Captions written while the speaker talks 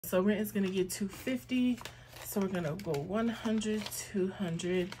So rent is gonna get $250. So we're gonna go 100,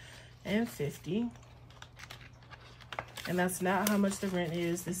 250. And that's not how much the rent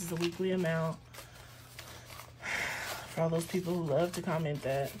is. This is a weekly amount. For all those people who love to comment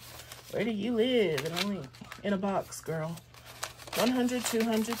that, where do you live? And only in a box, girl. 100,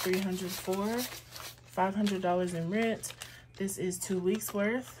 200, 300, 400, $500 in rent. This is 2 weeks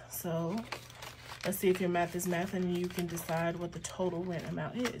worth. So let's see if your math is math and you can decide what the total rent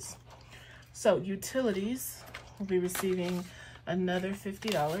amount is. So utilities will be receiving another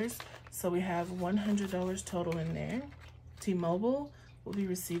 $50. So we have $100 total in there. T-Mobile will be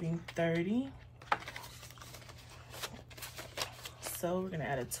receiving $30. So we're gonna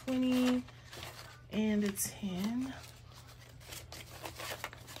add a 20 and a 10.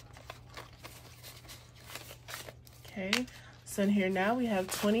 Okay, so in here now we have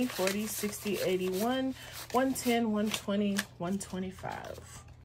 20, 40, 60, 81, 110, 120, 125.